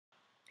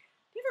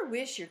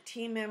wish your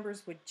team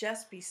members would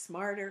just be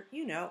smarter?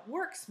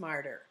 Work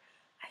smarter.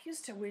 I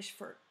used to wish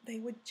they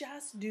would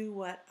just do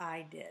what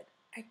I did.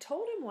 I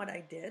told them what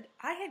I did.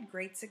 I had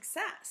great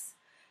success.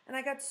 And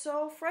I got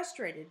so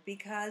frustrated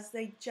because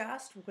they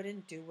just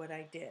wouldn't do what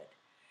I did.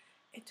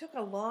 It took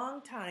a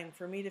long time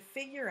for me to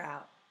figure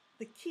out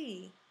the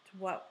key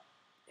to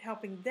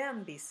helping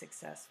them be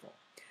successful.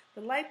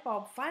 The light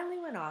bulb finally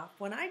went off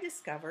when I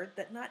discovered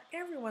that not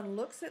everyone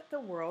looks at the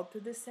world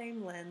through the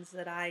same lens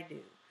that I do.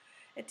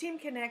 At Team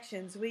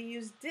Connections, we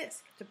use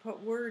DISC to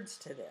put words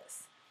to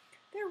this.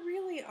 There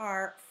really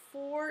are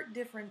 4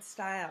 different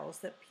styles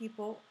that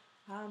people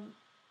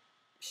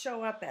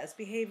show up as,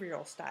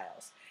 behavioral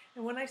styles.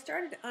 And when I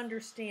started to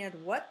understand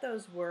what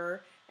those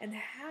were and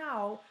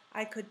how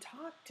I could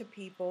talk to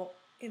people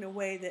in a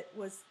way that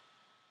was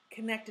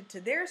connected to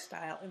their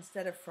style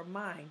instead of from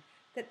mine,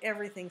 that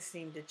everything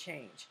seemed to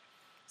change.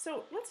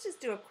 So let's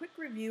just do a quick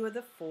review of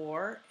the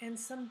 4 and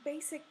some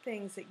basic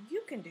things that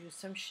you can do,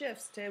 some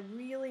shifts to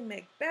really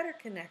make better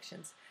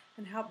connections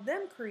and help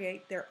them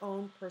create their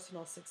own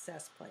personal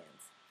success plans.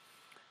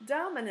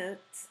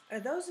 Dominants,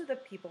 those are the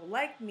people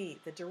like me,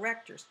 the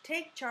directors.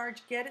 Take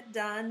charge, get it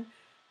done,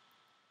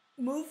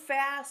 move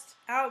fast,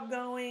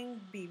 outgoing,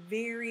 be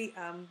very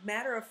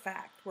matter of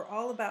fact. We're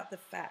all about the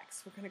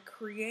facts. We're going to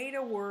create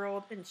a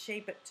world and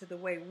shape it to the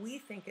way we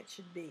think it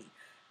should be.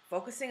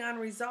 Focusing on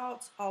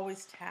results,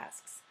 always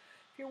tasks.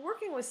 If you're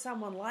working with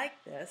someone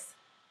like this,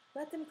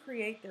 let them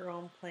create their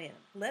own plan.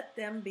 Let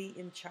them be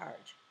in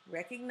charge.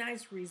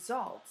 Recognize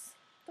results.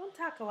 Don't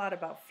talk a lot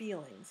about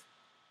feelings.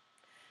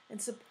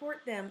 And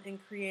support them in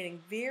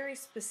creating very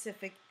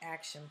specific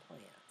action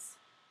plans.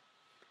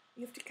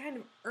 You have to kind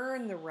of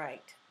earn the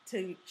right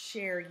to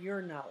share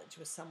your knowledge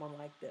with someone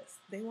like this.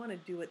 They want to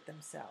do it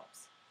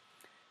themselves.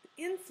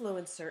 The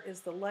influencer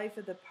is the life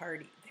of the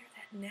party. They're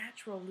that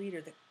natural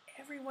leader that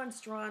everyone's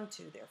drawn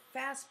to. They're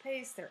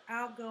fast-paced, they're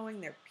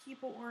outgoing, they're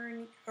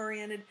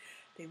people-oriented.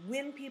 They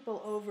win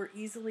people over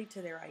easily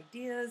to their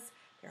ideas.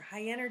 They're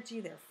high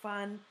energy, they're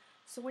fun.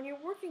 So when you're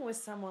working with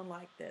someone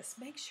like this,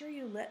 make sure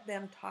you let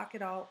them talk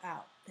it all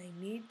out. They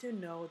need to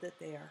know that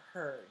they are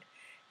heard.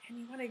 And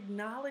you want to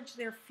acknowledge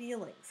their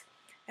feelings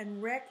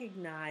and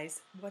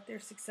recognize what their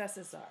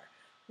successes are.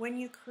 When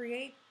you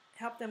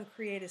help them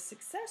create a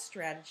success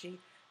strategy,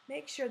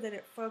 make sure that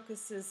it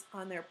focuses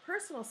on their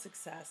personal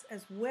success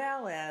as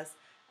well as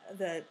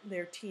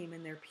their team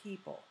and their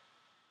people.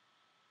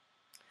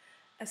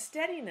 A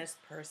steadiness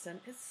person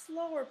is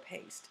slower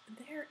paced.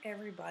 They're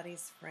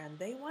everybody's friend.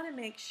 They want to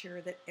make sure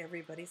that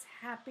everybody's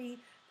happy.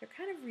 They're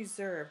kind of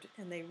reserved,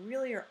 and they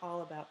really are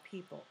all about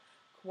people.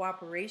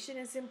 Cooperation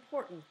is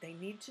important. They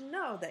need to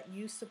know that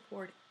you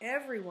support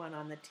everyone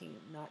on the team,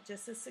 not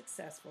just the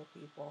successful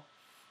people.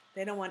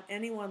 They don't want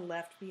anyone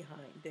left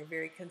behind. They're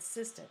very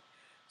consistent.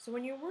 So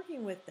when you're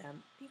working with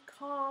them, be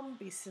calm,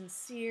 be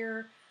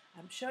sincere,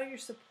 show your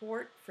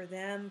support for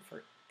them,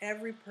 for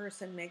every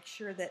person. Make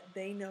sure that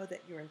they know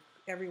that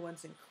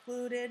everyone's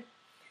included.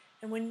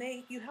 And when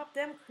you help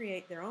them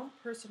create their own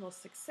personal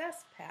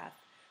success path,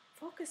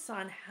 focus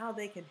on how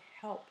they can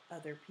help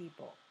other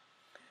people.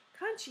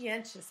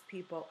 Conscientious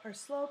people are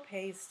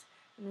slow-paced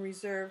and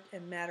reserved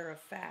and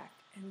matter-of-fact,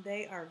 and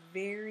they are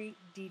very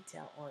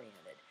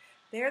detail-oriented.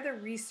 They're the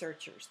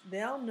researchers.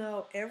 They'll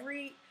know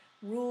every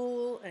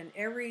rule and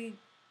every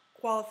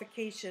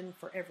qualification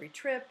for every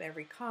trip,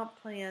 every comp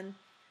plan.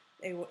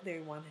 They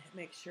want to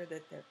make sure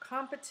that they're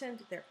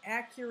competent, they're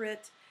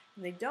accurate,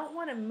 and they don't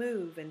want to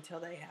move until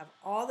they have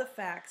all the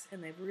facts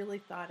and they've really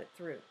thought it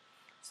through.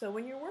 So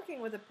when you're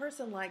working with a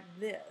person like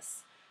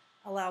this,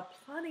 allow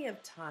plenty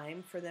of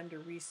time for them to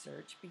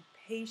research, be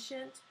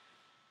patient,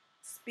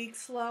 speak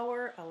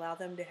slower, allow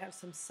them to have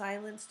some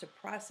silence to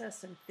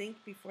process and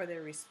think before they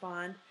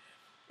respond.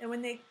 And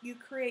when you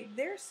create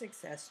their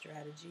success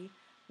strategy,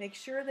 make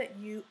sure that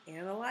you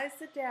analyze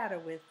the data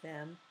with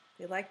them.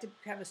 They like to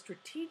have a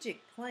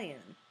strategic plan,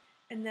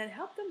 and then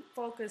help them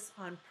focus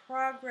on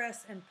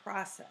progress and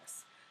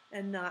process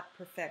and not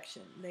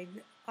perfection. They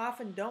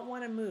often don't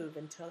want to move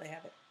until they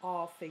have it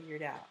all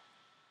figured out.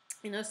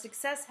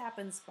 Success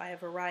happens by a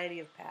variety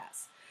of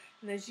paths.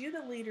 And as you,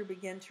 the leader,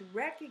 begin to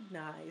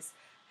recognize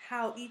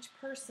how each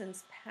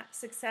person's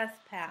success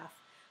path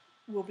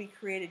will be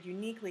created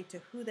uniquely to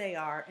who they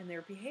are and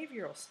their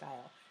behavioral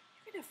style,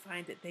 you're going to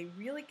find that they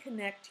really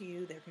connect to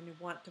you. They're going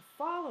to want to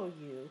follow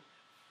you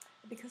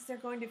because they're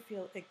going to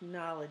feel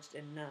acknowledged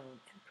and known.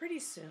 And pretty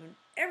soon,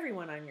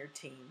 everyone on your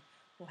team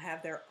will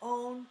have their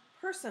own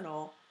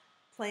personal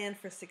plan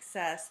for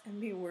success and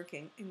be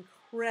working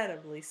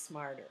incredibly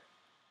smarter.